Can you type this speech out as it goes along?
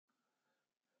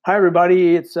Hi,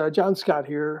 everybody. It's John Scott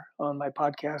here on my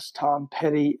podcast, Tom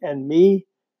Petty and Me.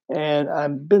 And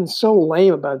I've been so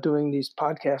lame about doing these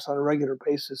podcasts on a regular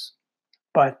basis.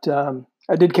 But I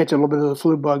did catch a little bit of the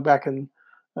flu bug back in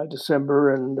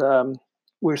December, and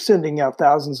we're sending out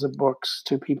thousands of books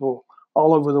to people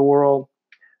all over the world.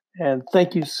 And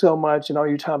thank you so much. And all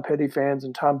you Tom Petty fans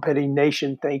and Tom Petty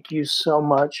Nation, thank you so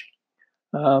much.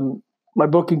 My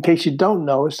book, in case you don't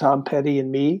know, is Tom Petty and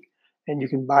Me. And you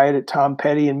can buy it at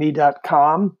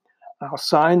tompettyandme.com. I'll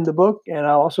sign the book, and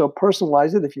I'll also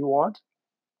personalize it if you want.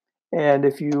 And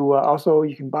if you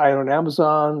you can buy it on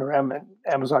Amazon or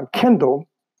Amazon Kindle.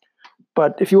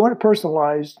 But if you want it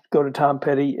personalized, go to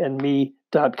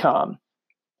tompettyandme.com.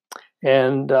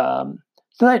 And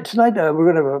tonight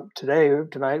we're going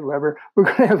to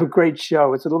have a great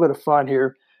show. It's a little bit of fun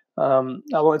here.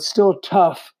 Although it's still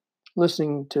tough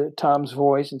listening to Tom's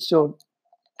voice, and still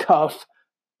tough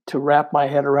to wrap my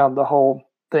head around the whole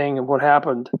thing and what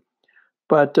happened.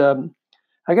 But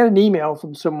I got an email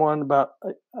from someone about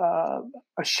a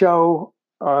show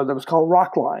that was called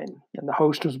Rockline, and the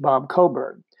host was Bob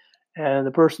Coburn. And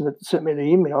the person that sent me the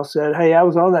email said, "Hey, I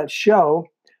was on that show.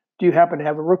 Do you happen to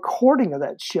have a recording of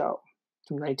that show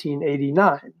from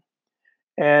 1989?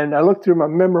 And I looked through my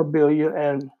memorabilia,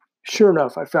 and sure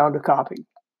enough, I found a copy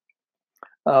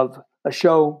of a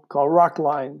show called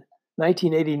Rockline,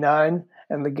 1989,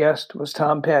 and the guest was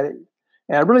Tom Petty.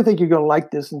 And I really think you're going to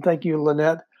like this, and thank you,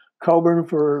 Lynette Coburn,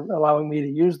 for allowing me to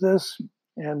use this.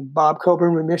 And Bob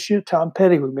Coburn, we miss you. Tom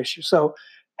Petty, we miss you. So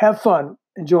have fun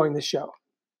enjoying the show."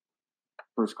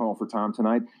 First call for Tom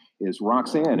tonight is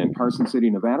Roxanne in Carson City,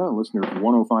 Nevada, a listener of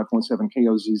 105.7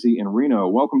 KOZZ in Reno.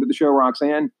 Welcome to the show,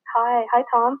 Roxanne. Hi,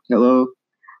 Tom. Hello.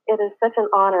 It is such an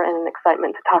honor and an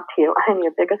excitement to talk to you. I'm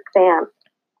your biggest fan.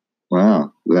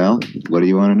 Wow. Well, what do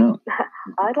you want to know?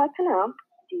 I'd like to know,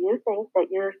 do you think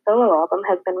that your solo album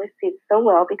has been received so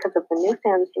well because of the new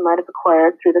fans you might have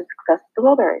acquired through the success of the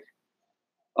Wilburys?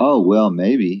 Oh, well,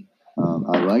 maybe.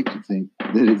 I like to think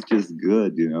that it's just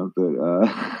good, but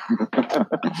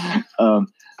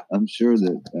I'm sure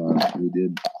that we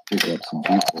did pick up some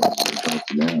people as a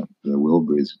result of that, the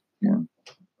Wilburys, yeah.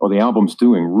 Well, the album's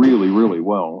doing really, really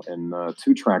well, and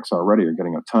 2 tracks already are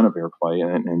getting a ton of airplay,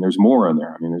 and there's more in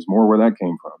there. I mean, there's more where that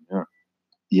came from, yeah.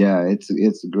 Yeah, it's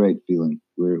a great feeling.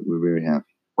 We're very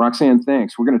happy. Roxanne,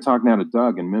 thanks. We're going to talk now to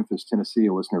Doug in Memphis, Tennessee,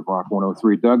 a listener of Rock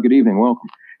 103. Doug, good evening. Welcome.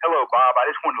 Hello, Bob. I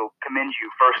just wanted to commend you,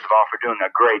 first of all, for doing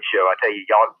a great show. I tell you,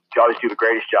 y'all just do the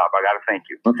greatest job. I got to thank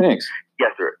you. Well, thanks.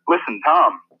 Yes, sir. Listen,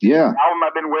 Tom. Yeah. The album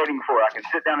I've been waiting for. I can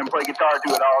sit down and play guitar,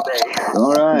 do it all day.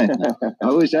 All right.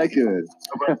 I wish I could.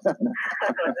 But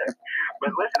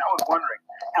listen, I was wondering,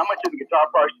 how much of the guitar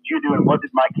parts did you do, and what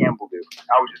did Mike Campbell do?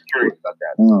 I was just curious about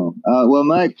that. Oh, well,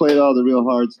 Mike played all the real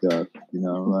hard stuff,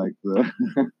 like the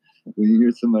when you hear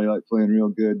somebody like playing real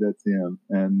good, that's him.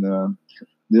 And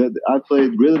I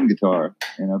played rhythm guitar,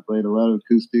 and I played a lot of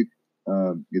acoustic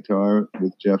guitar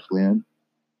with Jeff Lynne,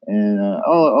 and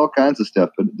all kinds of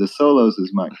stuff. But the solos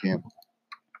is Mike Campbell.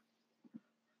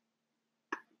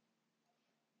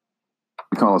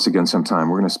 Call us again sometime.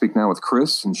 We're going to speak now with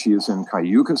Chris, and she is in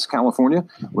Cayucas, California,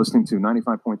 listening to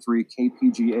 95.3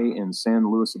 KPGA in San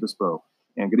Luis Obispo.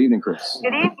 And good evening, Chris.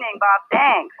 Good evening, Bob.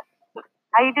 Thanks.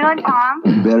 How you doing, Tom?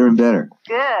 Better and better.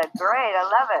 Good. Great. I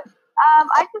love it.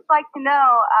 I'd just like to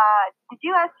know, did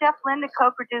you ask Jeff Lynne to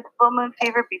co-produce Full Moon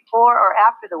Fever before or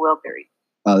after the Wilburys?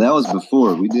 That was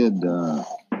before. We did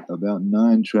about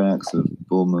 9 tracks of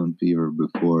Full Moon Fever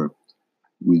before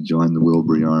we joined the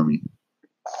Wilbury Army.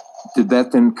 Did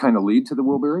that then kind of lead to the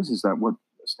Wilburys? Is that what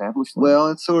established them?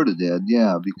 Well, it sort of did,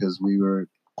 yeah, because we were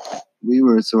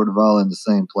sort of all in the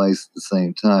same place at the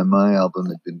same time. My album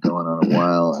had been going on a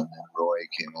while, and then Roy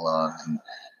came along,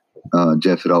 and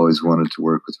Jeff had always wanted to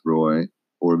work with Roy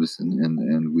Orbison,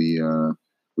 and we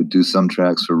would do some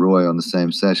tracks for Roy on the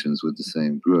same sessions with the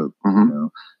same group,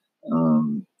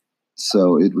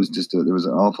 so it was just there was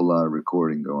an awful lot of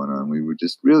recording going on. We were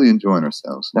just really enjoying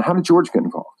ourselves. Now, how did George get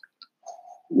involved?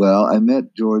 Well, I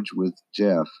met George with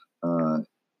Jeff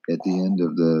at the end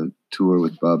of the tour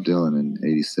with Bob Dylan in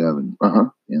 '87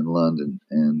 in London,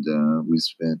 and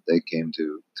they came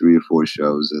to 3 or 4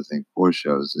 shows, I think 4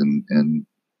 shows, and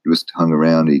just hung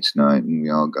around each night, and we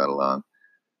all got along.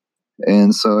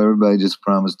 And so everybody just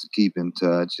promised to keep in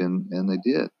touch, and they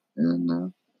did.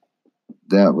 And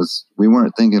we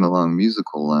weren't thinking along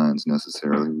musical lines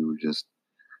necessarily. We were just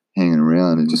hanging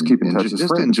around and just keeping in touch,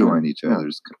 just enjoying each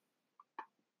other's.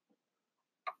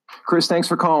 Chris, thanks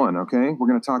for calling, okay? We're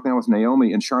going to talk now with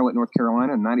Naomi in Charlotte, North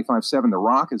Carolina. 95.7 The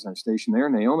Rock is our station there.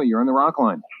 Naomi, you're on the Rock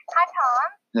line. Hi,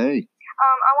 Tom. Hey.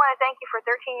 I want to thank you for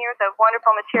 13 years of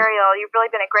wonderful material. You've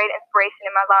really been a great inspiration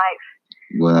in my life.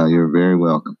 Well, you're very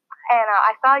welcome. And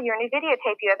I saw your new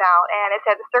videotape you about, and it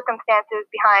said the circumstances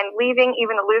behind leaving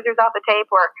even the losers off the tape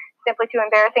were simply too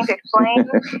embarrassing to explain.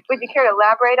 Would you care to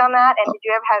elaborate on that? And did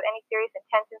you ever have any serious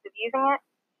intentions of using it?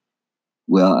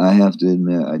 Well, I have to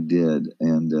admit I did,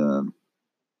 and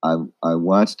I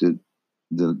watched it.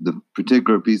 The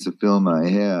particular piece of film I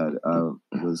had, I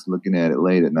was looking at it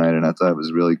late at night, and I thought it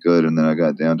was really good. And then I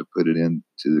got down to put it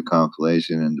into the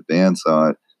compilation, and the band saw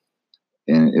it,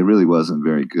 and it really wasn't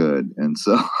very good. And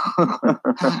so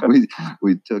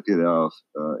we took it off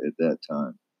at that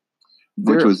time,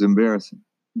 which was embarrassing.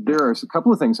 There's a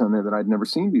couple of things on there that I'd never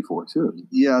seen before, too.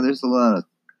 Yeah, there's a lot of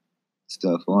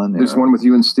stuff on there. There's one with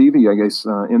you and Stevie, I guess,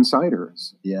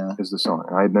 Insiders. Yeah. Is the song.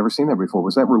 I had never seen that before.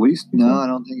 Was that released? No, I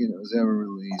don't think it was ever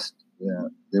released. Yeah.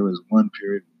 There was one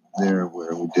period there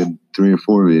where we did 3 or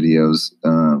 4 videos.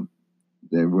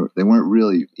 They weren't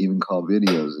really even called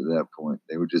videos at that point.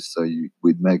 They were just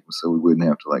we'd make them so we wouldn't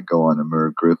have to like go on the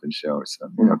Merv Griffin show or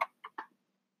something. Yeah.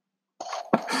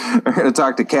 I'm going to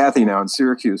talk to Kathy now in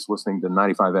Syracuse, listening to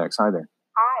 95X. Hi there.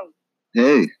 Hi.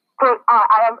 Hey.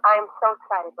 I am so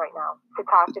excited right now to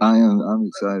talk to you. I'm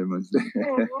excited myself.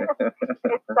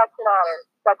 It's such an honor.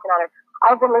 Such an honor.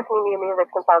 I've been listening to your music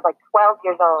since I was like 12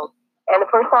 years old. And the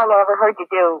first song I ever heard you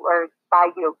do, or by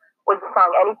you, was the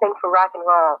song Anything for Rock and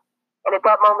Roll. And at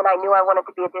that moment, I knew I wanted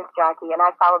to be a disc jockey, and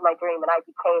I followed my dream, and I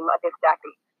became a disc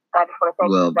jockey. And I just want to thank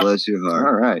you. Well, bless your heart.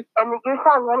 All right. And your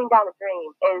song "Running Down a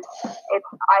Dream"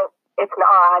 it's an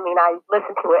awe. I mean, I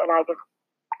listen to it, and I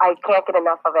can't get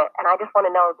enough of it, and I just want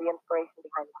to know the inspiration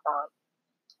behind the song.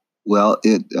 Well,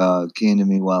 it came to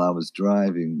me while I was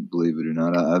driving. Believe it or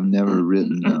not, I've never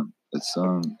written a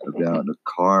song about a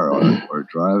car or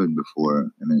driving before,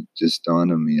 and it just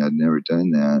dawned on me I'd never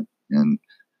done that, and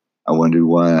I wondered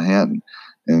why I hadn't.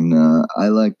 And I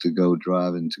like to go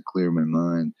driving to clear my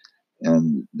mind,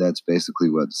 and that's basically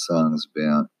what the song is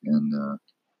about. And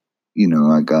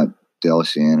I got Del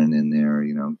Shannon in there,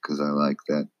 because I like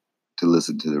that, to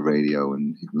listen to the radio,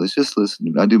 and let's just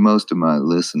listen. I do most of my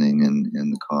listening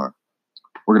in the car.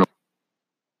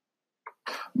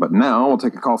 But now we'll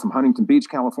take a call from Huntington Beach,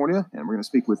 California, and we're going to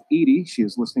speak with Edie. She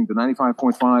is listening to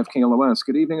 95.5 KLOS.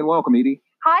 Good evening and welcome, Edie.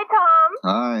 Hi, Tom.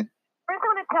 Hi. First, I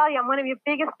want to tell you I'm one of your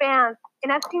biggest fans,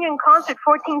 and I've seen you in concert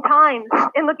 14 times,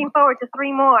 and looking forward to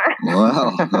 3 more.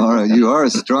 Wow. All right. You are a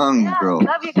strong girl.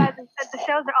 I love you guys, and the shows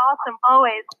are awesome,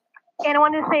 always. And I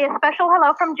wanted to say a special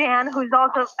hello from Jan, who's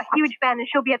also a huge fan, and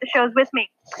she'll be at the shows with me.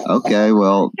 Okay,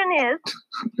 well. The question is,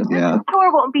 yeah. this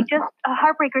tour won't be just a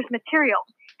Heartbreakers material.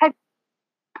 Have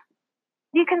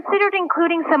you considered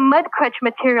including some Mudcrutch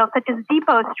material, such as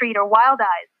Depot Street or Wild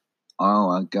Eyes? Oh,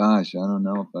 my gosh. I don't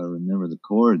know if I remember the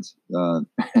chords.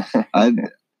 I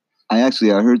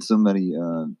heard somebody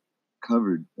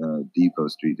covered Depot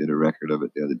Street, did a record of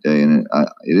it the other day, and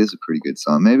it is a pretty good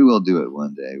song. Maybe we'll do it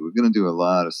one day. We're going to do a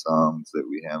lot of songs that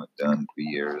we haven't done for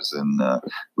years, and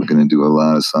we're going to do a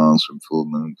lot of songs from Full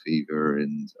Moon Fever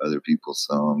and other people's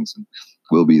songs, and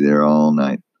we'll be there all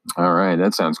night. All right.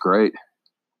 That sounds great.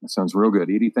 That sounds real good.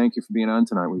 Edie, thank you for being on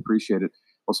tonight. We appreciate it.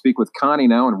 We'll speak with Connie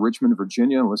now in Richmond,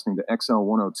 Virginia, listening to XL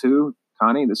 102.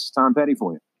 Connie, this is Tom Petty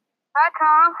for you. Hi,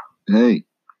 Tom. Hey.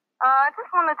 I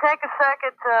just want to take a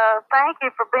second to thank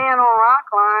you for being on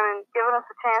Rockline and giving us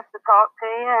a chance to talk to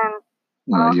you. And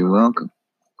Well, you're welcome.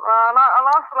 I'd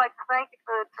also like to thank you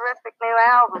for the terrific new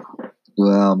album.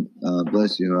 Well,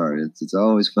 bless your heart. It's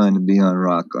always fun to be on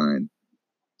Rockline.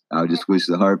 I just wish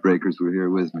the Heartbreakers were here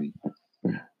with me.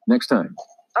 Next time.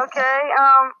 Okay.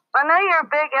 I know you're a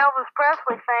big Elvis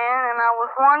Presley fan, and I was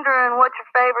wondering what your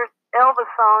favorite Elvis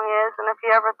song is, and if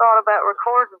you ever thought about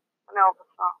recording an Elvis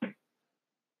song.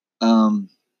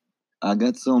 I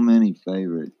got so many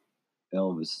favorite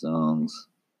Elvis songs.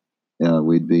 Yeah,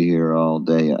 we'd be here all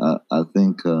day. I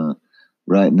think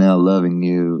right now, Loving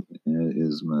You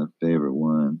is my favorite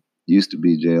one. Used to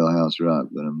be Jailhouse Rock,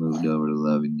 but I moved over to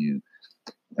Loving You.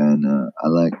 And I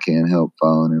like Can't Help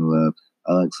Falling in Love.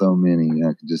 I like so many.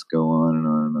 I could just go on and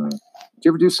on and on. Did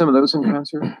you ever do some of those in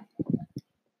concert?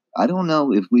 I don't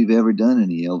know if we've ever done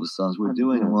any Elvis songs. We're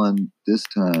doing one this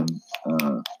time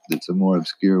that's a more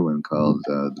obscure one called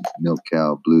the Milk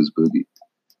Cow Blues Boogie.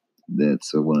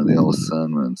 That's one of the old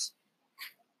sung ones.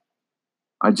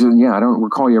 I don't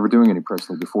recall you ever doing any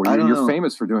Presley before. You're know.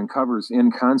 famous for doing covers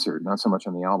in concert, not so much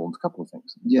on the albums. A couple of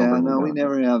things. Yeah, no, we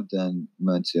never have done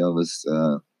much Elvis.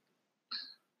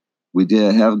 We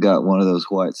have got one of those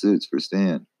white suits for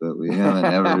Stan, but we haven't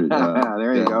ever.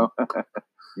 There you go.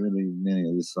 Really many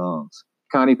of the songs.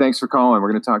 Connie, thanks for calling.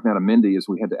 We're going to talk now to Mindy as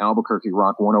we head to Albuquerque.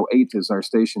 Rock 108 is our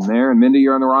station there. And Mindy,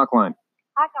 you're on the Rock Line.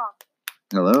 Hi, Tom.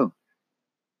 Hello.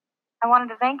 I wanted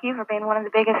to thank you for being one of the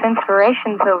biggest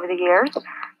inspirations over the years.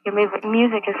 Your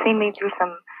music has seen me through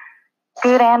some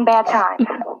good and bad times.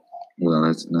 Well,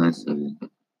 that's nice of you.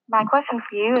 My question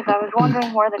for you is, I was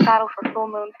wondering where the title for Full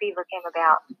Moon Fever came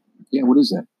about. Yeah, what is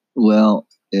that? Well,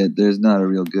 there's not a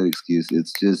real good excuse.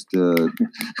 It's just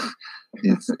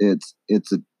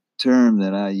it's a term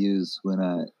that I use when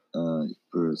I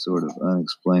for sort of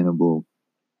unexplainable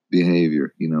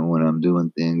behavior. You know, when I'm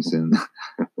doing things and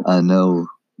I know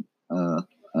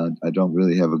I don't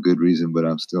really have a good reason, but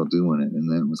I'm still doing it. And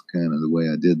that was kind of the way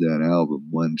I did that album,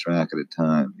 one track at a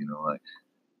time. You know, like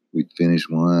we'd finish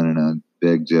one and I'd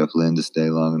beg Jeff Lynne to stay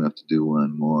long enough to do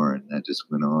one more, and that just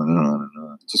went on and on and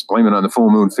on. Just blame it on the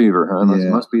full moon fever, huh? Yeah.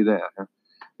 Must be that. Huh?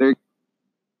 There.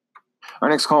 Our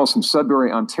next call is from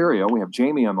Sudbury, Ontario. We have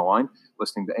Jamie on the line,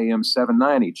 listening to AM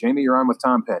 790. Jamie, you're on with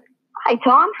Tom Petty. Hi,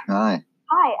 Tom. Hi.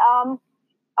 Hi.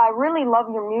 I really love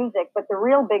your music, but the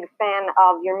real big fan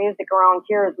of your music around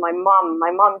here is my mom.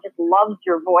 My mom just loves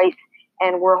your voice,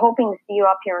 and we're hoping to see you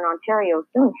up here in Ontario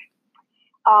soon.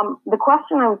 The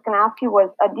question I was going to ask you was,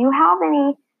 do you have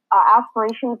any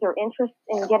aspirations or interest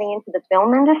in getting into the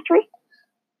film industry?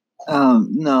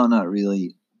 No, not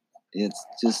really. It's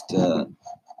just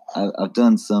I've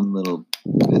done some little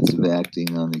bits of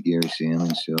acting on the Gary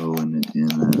Shandling show and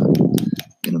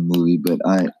in a movie, but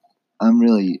I'm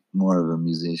really more of a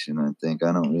musician. I think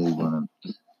I don't really want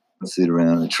to sit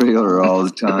around in a trailer all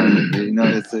the time. You know,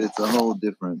 it's a whole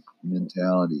different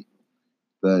mentality.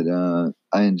 But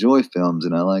I enjoy films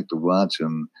and I like to watch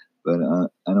them, but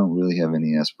I don't really have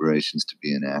any aspirations to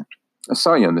be an actor. I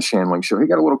saw you on the Shandling show. He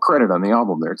got a little credit on the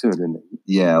album there, too, didn't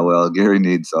he? Yeah, well, Gary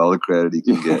needs all the credit he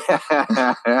can get.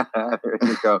 There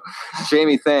you go.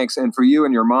 Jamie, thanks. And for you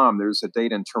and your mom, there's a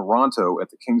date in Toronto at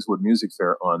the Kingswood Music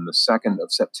Fair on the 2nd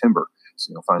of September.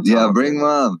 So you'll find Yeah, bring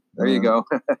Mom. There you go.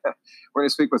 We're going to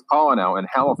speak with Paula now in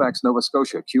Halifax, Nova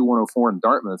Scotia. Q104 in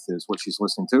Dartmouth is what she's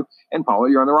listening to. And Paula,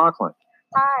 you're on the Rock Line.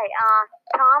 Hi,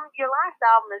 Tom, your last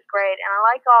album is great, and I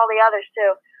like all the others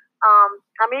too.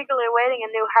 I'm eagerly awaiting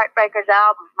a new Heartbreakers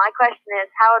album. My question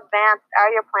is, how advanced are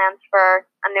your plans for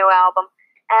a new album?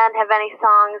 And have any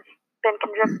songs been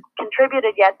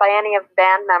contributed yet by any of the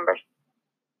band members?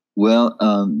 Well,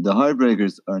 the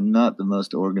Heartbreakers are not the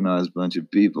most organized bunch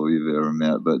of people you've ever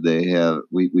met, but they have.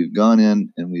 We've gone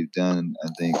in and we've done, I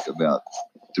think, about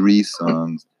 3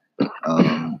 songs.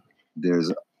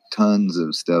 There's tons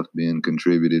of stuff being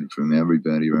contributed from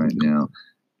everybody right now.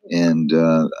 And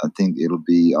I think it'll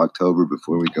be October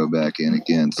before we go back in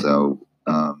again. So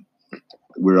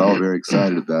we're all very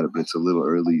excited about it, but it's a little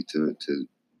early to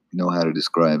know how to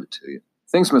describe it to you.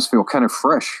 Things must feel kind of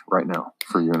fresh right now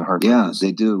for you and Heartbreakers. Yeah,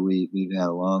 they do. We've had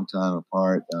a long time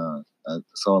apart. I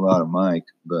saw a lot of Mike,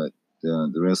 but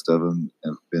the rest of them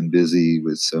have been busy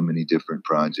with so many different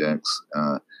projects.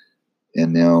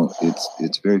 And now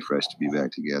it's very fresh to be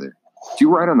back together. Do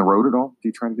you ride on the road at all? Do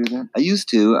you try to do that? I used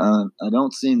to. I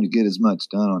don't seem to get as much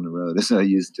done on the road as I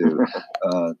used to.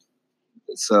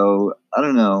 So I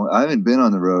don't know. I haven't been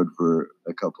on the road for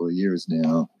a couple of years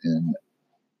now, and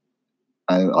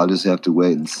I'll just have to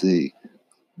wait and see.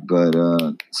 But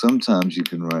sometimes you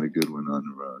can ride a good one on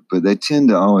the road. But they tend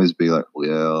to always be like,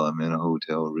 well, I'm in a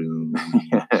hotel room,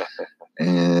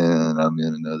 and I'm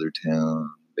in another town,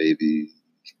 baby.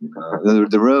 You know,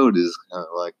 the road is kind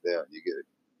of like that. You get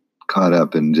caught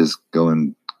up in just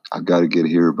going, I've got to get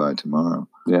here by tomorrow.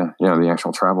 Yeah, the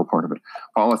actual travel part of it.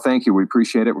 Paula, thank you. We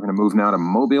appreciate it. We're going to move now to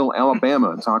Mobile, Alabama,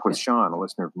 and talk with Sean, a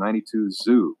listener of 92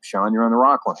 Zoo. Sean, you're on the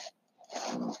Rock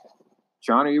Line.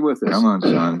 Sean, are you with us? Come on,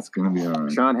 Sean. It's going to be all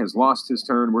right. Sean has lost his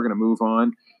turn. We're going to move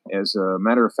on. As a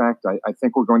matter of fact, I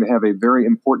think we're going to have a very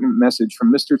important message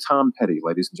from Mr. Tom Petty,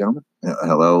 ladies and gentlemen.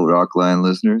 Hello, Rock Line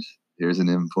listeners. Here's an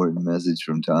important message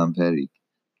from Tom Petty.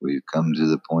 We've come to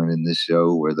the point in this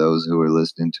show where those who are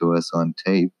listening to us on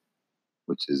tape,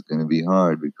 which is going to be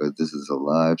hard because this is a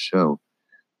live show,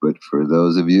 but for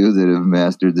those of you that have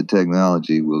mastered the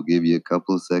technology, we'll give you a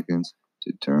couple of seconds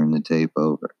to turn the tape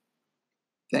over.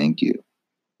 Thank you.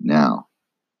 Now,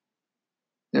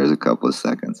 there's a couple of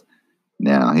seconds.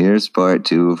 Now, here's part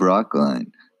 2 of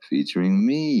Rockline, featuring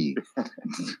me,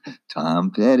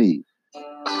 Tom Petty.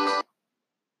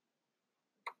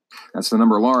 That's the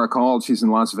number Laura called. She's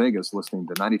in Las Vegas listening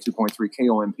to 92.3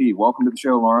 KOMP. Welcome to the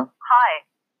show, Laura. Hi.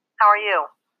 How are you,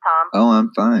 Tom? Oh, I'm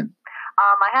fine.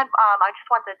 I just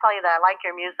wanted to tell you that I like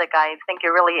your music. I think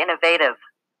you're really innovative.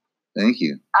 Thank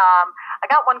you.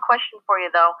 I got one question for you,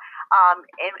 though.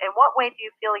 In what way do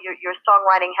you feel your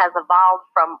songwriting has evolved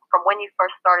from when you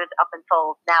first started up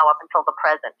until now, up until the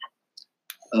present?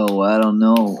 Oh, I don't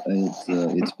know.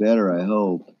 It's better, I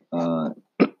hope.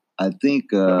 I think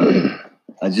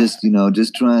I just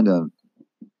just trying to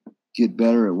get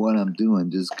better at what I'm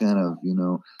doing. Just kind of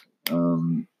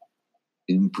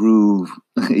improve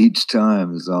each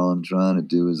time is all I'm trying to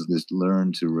do. Is just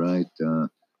learn to write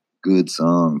good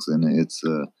songs, and it's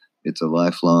a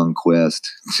lifelong quest.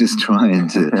 Just trying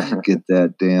to get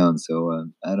that down. So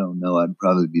I don't know. I'd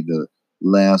probably be the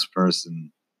last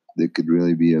person that could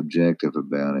really be objective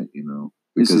about it,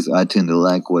 because I tend to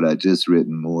like what I just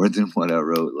written more than what I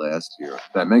wrote last year.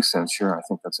 That makes sense. Sure, I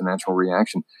think that's a natural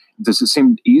reaction. Does it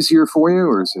seem easier for you,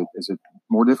 or is it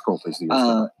more difficult as the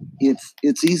years go?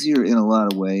 It's easier in a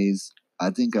lot of ways.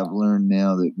 I think I've learned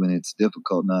now that when it's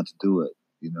difficult, not to do it.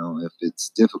 If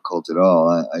it's difficult at all,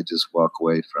 I just walk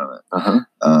away from it.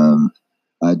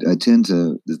 I tend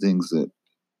to, the things that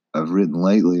I've written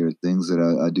lately are things that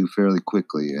I do fairly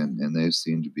quickly, and they've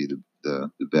seemed to be the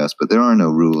best. But there are no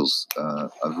rules.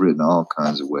 I've written all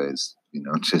kinds of ways.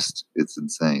 Just it's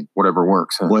insane. Whatever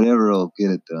works. Huh? Whatever will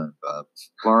get it done, Bob.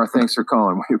 Laura, thanks for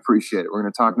calling. We appreciate it. We're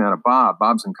going to talk now to Bob.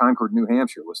 Bob's in Concord, New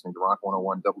Hampshire, listening to Rock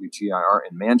 101 WGIR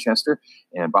in Manchester.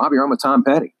 And Bob, you're on with Tom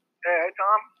Petty. Hey,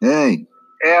 Tom. Hey.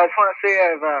 Hey, I just want to say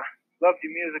I've loved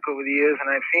your music over the years, and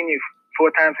I've seen you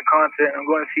 4 times in concert, and I'm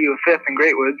going to see you a 5th in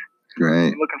Great Woods.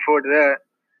 Great. I'm looking forward to that.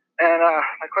 And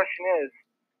my question is,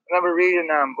 I remember reading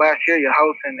last year your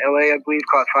house in L.A., I believe,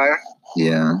 caught fire.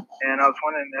 Yeah. And I was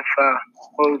wondering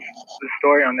what was the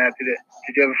story on that? Did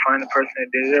you ever find the person that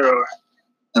did it, or?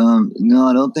 No,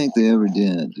 I don't think they ever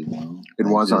did. It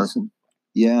was arson?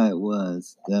 Yeah, it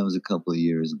was. That was a couple of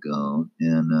years ago.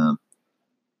 And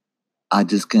I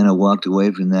just kind of walked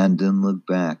away from that and didn't look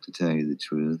back, to tell you the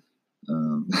truth.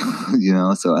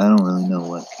 So I don't really know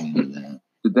what came of that.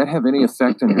 Did that have any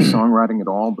effect on your songwriting at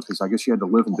all? Because I guess you had to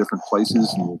live in different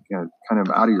places and kind of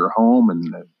out of your home.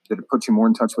 And did it put you more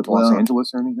in touch with Los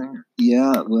Angeles or anything?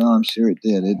 Yeah, well, I'm sure it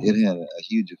did. It had a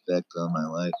huge effect on my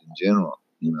life in general,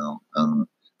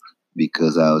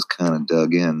 because I was kind of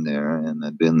dug in there, and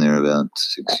I'd been there about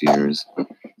 6 years.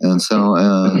 And so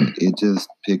it just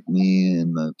picked me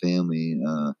and my family.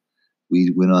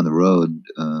 We went on the road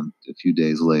a few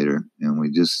days later, and we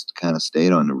just kind of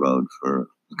stayed on the road for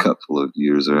a couple of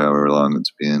years or however long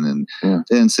it's been. And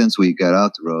then since we got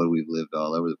out the road, we've lived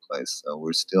all over the place. So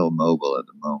we're still mobile at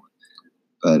the moment.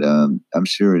 But I'm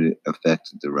sure it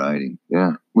affected the writing.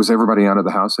 Yeah. Was everybody out of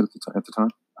the house at the time?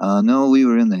 No, we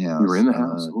were in the house. You were in the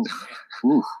house?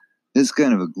 Ooh. It's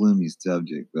kind of a gloomy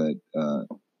subject, but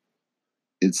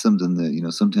it's something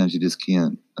that, sometimes you just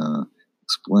can't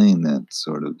explain that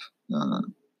sort of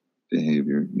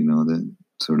behavior, that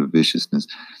sort of viciousness.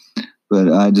 But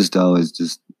I just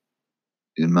always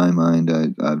in my mind,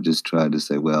 I've just tried to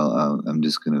say, well, I'm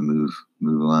just going to move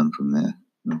on from that.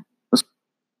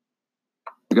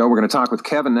 We're going to talk with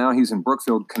Kevin now. He's in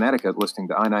Brookfield, Connecticut, listening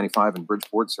to I-95 in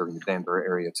Bridgeport, serving the Danbury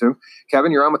area too.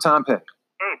 Kevin, you're on with Tom Petty.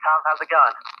 Hey, Tom, how's it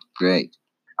going? Great.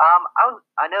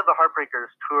 I know the Heartbreakers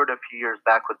toured a few years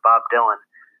back with Bob Dylan,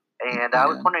 and I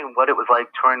was wondering what it was like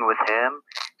touring with him,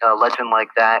 a legend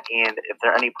like that, and if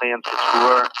there are any plans to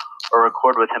tour or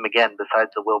record with him again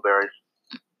besides the Wilburys.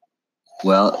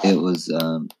 Well, it was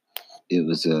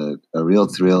a real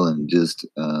thrill, and just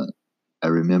I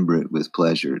remember it with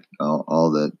pleasure.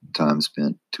 All that time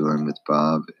spent touring with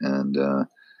Bob, and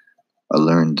I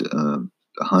learned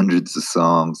hundreds of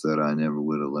songs that I never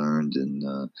would have learned,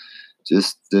 and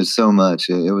just there's so much.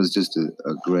 It was just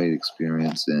a great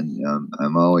experience, and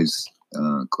I'm always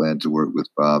glad to work with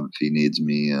Bob if he needs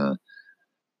me.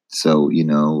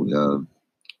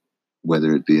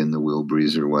 Whether it be in the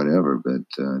Wilburys or whatever, but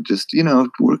just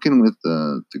working with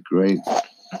the great.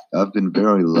 I've been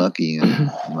very lucky in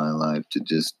my life to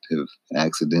just have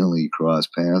accidentally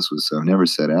crossed paths with. So I've never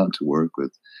set out to work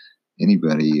with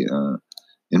anybody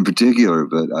in particular,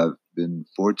 but I've been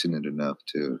fortunate enough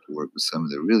to work with some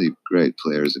of the really great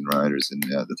players and writers. And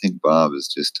I think Bob is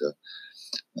just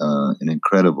an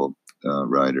incredible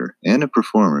writer and a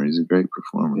performer. He's a great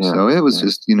performer. Yeah, so it was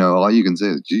just, all you can say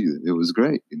is, gee, it was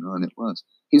great, and it was.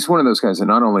 He's one of those guys that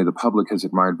not only the public has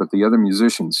admired, but the other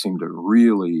musicians seem to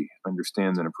really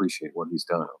understand and appreciate what he's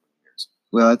done over the years.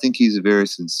 Well, I think he's a very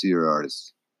sincere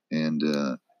artist and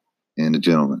a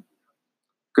gentleman.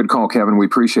 Good call, Kevin. We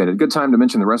appreciate it. Good time to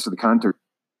mention the rest of the concert.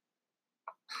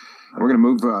 We're going to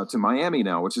move to Miami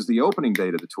now, which is the opening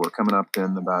date of the tour, coming up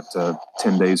in about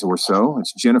 10 days or so.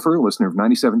 It's Jennifer, listener of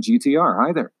 97 GTR.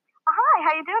 Hi there. Hi,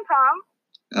 how you doing, Tom?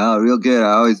 Oh, real good.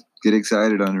 I always get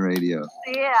excited on the radio.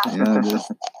 Yeah. Yeah, it just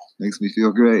makes me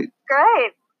feel great.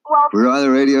 Great. Well, we're on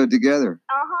the radio together.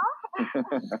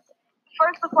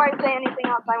 First, before I say anything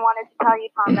else, I wanted to tell you,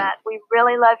 Tom, that we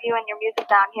really love you and your music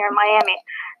down here in Miami.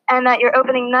 and that your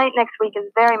opening night next week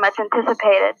is very much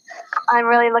anticipated. I'm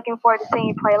really looking forward to seeing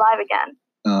you play live again.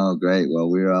 Oh, great. Well,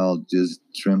 we're all just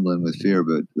trembling with fear,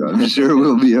 but I'm sure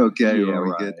we'll be okay when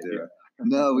we get there. Yeah.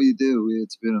 No, we do.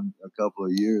 It's been a couple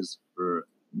of years for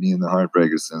me and the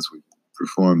Heartbreakers since we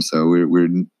performed, so we're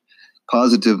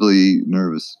positively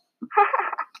nervous.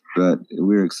 But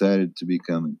we're excited to be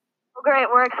coming. Well, great.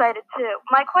 We're excited, too.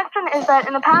 My question is that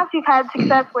in the past you've had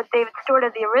success with David Stewart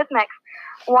of the Eurythmics.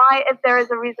 Why, if there is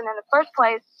a reason in the first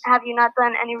place, have you not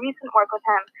done any recent work with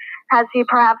him? Has he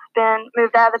perhaps been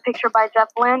moved out of the picture by Jeff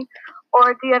Lynne?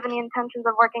 Or do you have any intentions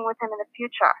of working with him in the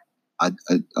future?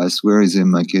 I swear he's in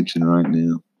my kitchen right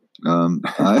now.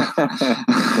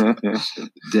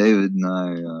 David and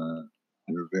I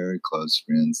we're very close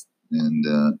friends,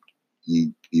 and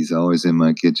he's always in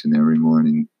my kitchen every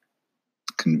morning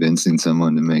convincing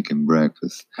someone to make him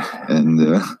breakfast. And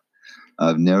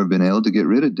I've never been able to get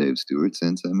rid of Dave Stewart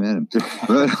since I met him.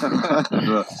 But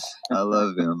I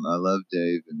love him. I love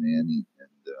Dave and Annie,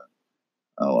 and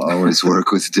I'll always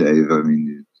work with Dave. I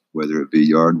mean, whether it be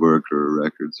yard work or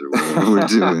records or whatever we're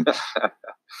doing.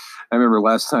 I remember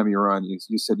last time you were on, you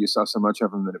said you saw so much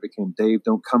of him that it became, Dave,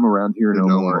 don't come around here no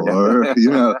more. You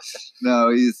know, no,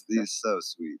 he's so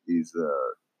sweet.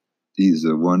 He's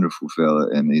a wonderful fella,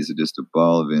 and he's just a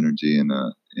ball of energy,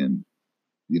 and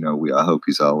you know, I hope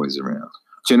he's always around.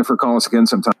 Jennifer, call us again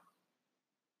sometime.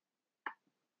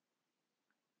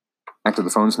 Back to the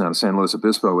phones now to San Luis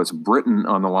Obispo. It's Britton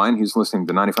on the line. He's listening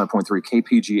to 95.3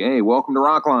 KPGA. Welcome to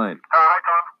Rockline. Hi,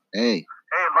 Tom. Hey.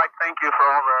 Hey, I'd like to thank you for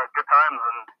all the good times,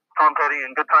 and Tom Petty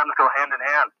and good times go hand in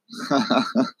hand.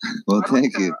 Well,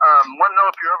 thank you. Want to know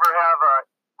if you ever have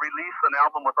release an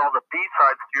album with all the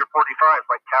B-sides to your 45s,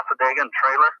 like Cassadaga and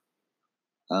Trailer?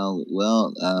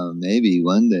 Well, maybe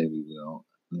one day we will.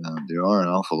 There are an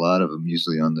awful lot of them.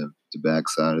 Usually on the back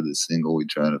side of the single, we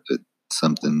try to put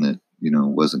something that, you know,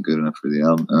 wasn't good enough for the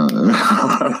album.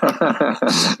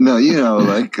 No, you know,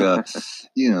 like,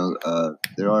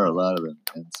 there are a lot of them.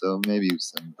 And so maybe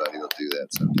somebody will do that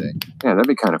someday. Yeah, that'd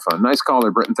be kind of fun. Nice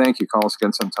caller, Britton. Thank you. Call us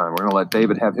again sometime. We're going to let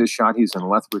David have his shot. He's in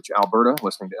Lethbridge, Alberta,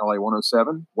 listening to LA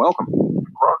 107. Welcome.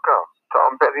 Welcome.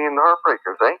 Tom Petty and the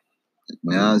Heartbreakers, eh?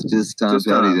 No, it's just Tom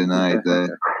Petty tonight.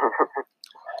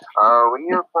 When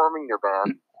you were forming your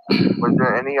band, was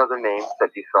there any other names that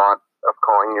you thought of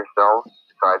calling yourselves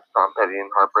besides Tom Petty and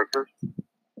Heartbreakers?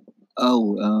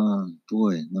 Oh,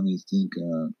 boy, let me think.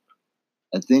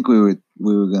 I think we were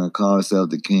going to call ourselves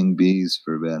the King Bees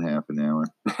for about half an hour,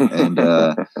 and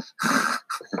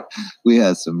we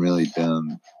had some really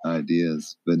dumb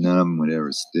ideas, but none of them would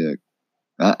ever stick.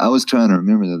 I was trying to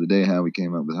remember the other day how we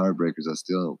came up with Heartbreakers. I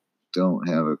still don't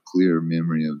have a clear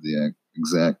memory of the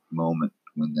exact moment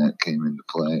when that came into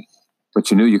play.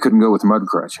 But you knew you couldn't go with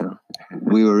Mudcrutch, huh?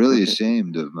 We were really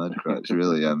ashamed of Mudcrutch,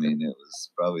 really. I mean, it was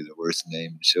probably the worst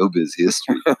name in showbiz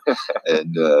history.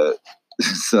 And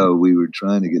so we were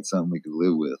trying to get something we could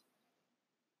live with.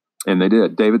 And they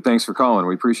did. David, thanks for calling.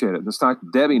 We appreciate it. Let's talk to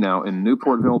Debbie now in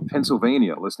Newportville,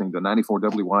 Pennsylvania, listening to 94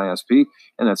 WYSP,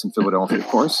 and that's in Philadelphia, of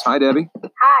course. Hi, Debbie.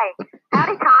 Hi.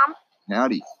 Howdy, Tom.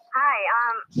 Howdy. Hi.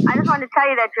 I just wanted to tell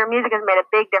you that your music has made a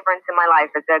big difference in my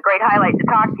life. It's a great highlight to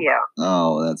talk to you.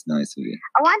 Oh, that's nice of you.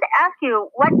 I wanted to ask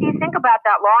you, what do you think about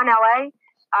that law in LA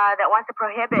that wants to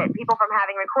prohibit people from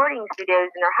having recording studios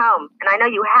in their home? And I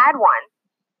know you had one,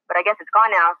 but I guess it's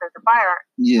gone now since the fire.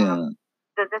 Yeah.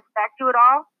 Does this affect you at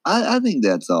all? I think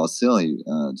that's all silly,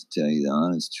 to tell you the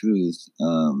honest truth.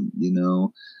 You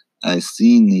know, I've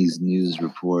seen these news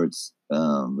reports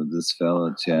with this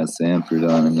fellow Chad Sanford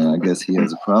on, and I guess he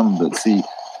has a problem. But see,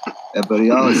 but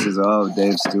he always says, "Oh,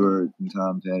 Dave Stewart and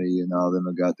Tom Petty and all of them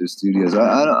have got their studios."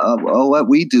 What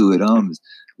we do at home is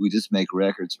we just make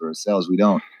records for ourselves. We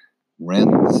don't rent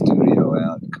the studio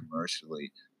out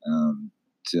commercially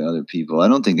to other people. I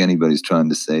don't think anybody's trying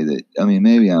to say that. I mean,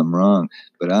 maybe I'm wrong,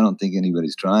 but I don't think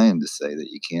anybody's trying to say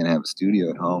that you can't have a studio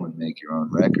at home and make your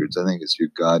own records. I think it's your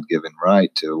God-given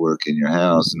right to work in your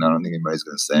house, and I don't think anybody's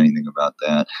going to say anything about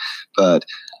that. But,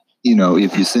 you know,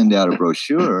 if you send out a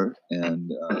brochure and,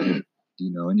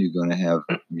 you know, and you're going to have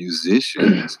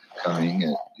musicians coming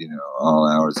at, you know, all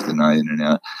hours of the night in and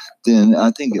out, then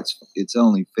I think it's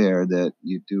only fair that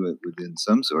you do it within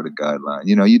some sort of guideline.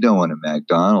 You know, you don't want a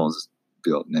McDonald's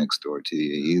built next door to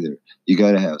you either. You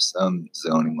got to have some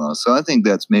zoning laws. So I think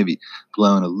that's maybe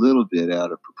blown a little bit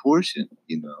out of proportion,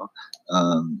 you know.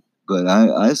 But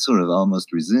I sort of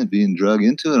almost resent being drug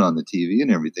into it on the TV and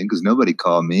everything, because nobody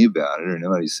called me about it or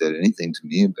nobody said anything to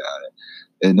me about it.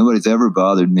 and nobody's ever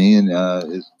bothered me. And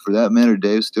for that matter,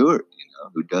 Dave Stewart,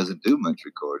 who doesn't do much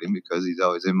recording because he's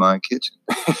always in my kitchen.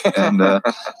 And,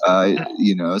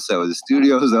 so the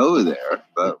studio's over there,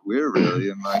 but we're really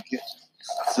in my kitchen.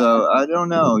 So I don't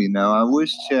know, I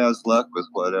wish Chaz luck with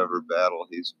whatever battle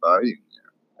he's fighting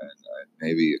there. And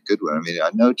maybe a good one. I mean,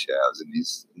 I know Chaz and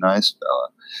he's a nice fella,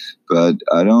 but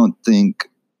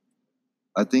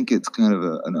I think it's kind of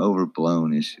an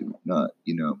overblown issue, but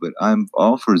I'm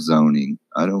all for zoning.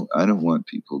 I don't want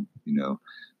people,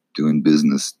 doing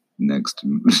business next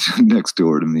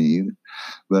door to me either.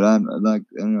 But I'm like,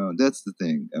 I don't know, that's the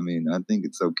thing. I mean, I think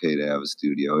it's okay to have a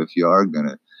studio. If you are going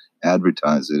to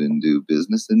advertise it and do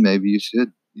business, then maybe you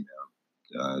should,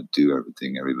 do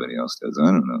everything everybody else does.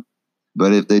 I don't know.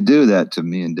 But if they do that to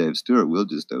me and Dave Stewart, we'll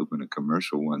just open a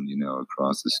commercial one,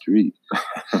 across the street.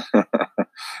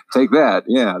 Take that.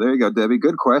 Yeah, there you go, Debbie.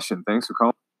 Good question. Thanks for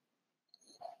calling.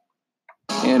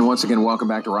 And once again, welcome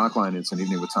back to Rockline. It's an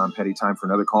evening with Tom Petty. Time for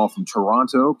another call from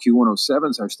Toronto. Q107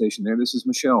 is our station there. This is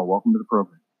Michelle. Welcome to the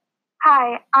program.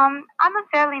 Hi. I'm a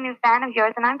fairly new fan of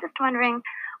yours, and I'm just wondering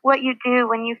what you do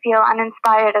when you feel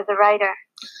uninspired as a writer.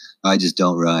 I just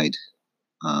don't write.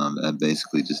 I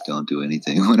basically just don't do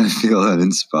anything when I feel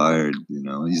uninspired.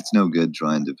 It's no good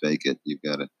trying to fake it. You've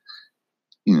got to,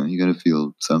 you got to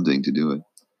feel something to do it.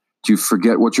 Do you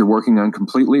forget what you're working on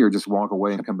completely, or just walk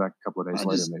away and come back a couple of days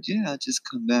later? I just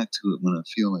come back to it when I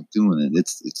feel like doing it.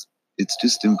 It's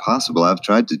just impossible. I've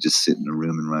tried to just sit in a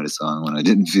room and write a song when I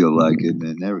didn't feel like it, and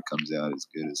it never comes out as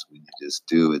good as when you just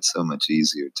do. It's so much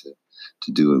easier to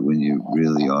do it when you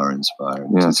really are inspired.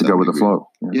 Yeah, to go with the flow.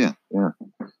 Yeah. There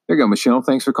you go, Michelle.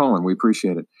 Thanks for calling. We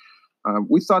appreciate it.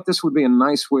 We thought this would be a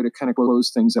nice way to kind of close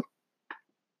things up.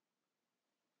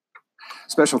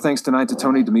 Special thanks tonight to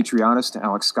Tony Demetriadis, to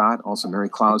Alex Scott, also Mary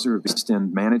Klauser of East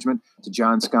End Management, to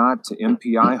John Scott, to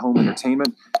MPI Home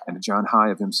Entertainment, and to John High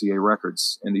of MCA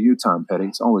Records. And to you, Tom Petty.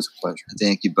 It's always a pleasure.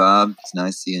 Thank you, Bob. It's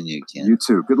nice seeing you again. You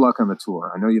too. Good luck on the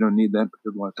tour. I know you don't need that, but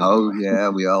good luck. Oh, yeah.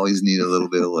 We always need a little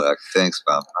bit of luck. Thanks,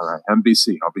 Bob. All right.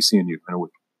 MBC. I'll be seeing you in a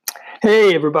week.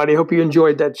 Hey, everybody. Hope you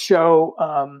enjoyed that show.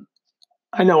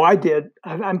 I know I did.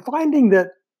 I'm finding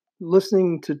that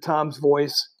listening to Tom's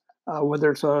voice,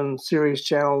 whether it's on Sirius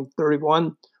Channel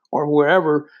 31 or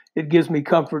wherever, it gives me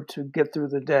comfort to get through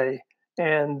the day.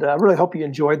 And I really hope you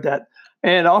enjoyed that.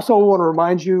 And also I want to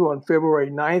remind you on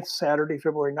February 9th, Saturday,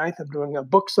 February 9th, I'm doing a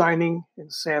book signing in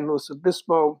San Luis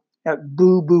Obispo at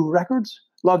Boo Boo Records.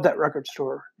 Love that record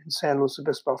store in San Luis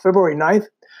Obispo. February 9th.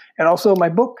 And also my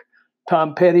book,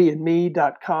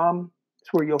 TomPettyandMe.com.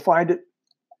 It's where you'll find it.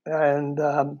 And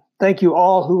thank you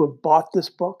all who have bought this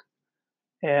book.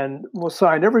 And we'll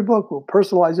sign every book. We'll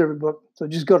personalize every book. So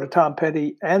just go to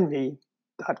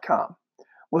TomPettyandMe.com.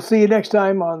 We'll see you next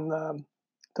time on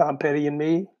Tom Petty and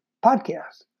Me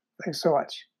podcast. Thanks so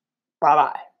much.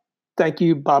 Bye-bye. Thank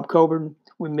you, Bob Coburn.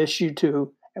 We miss you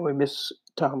too. And we miss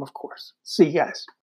Tom, of course. See you guys.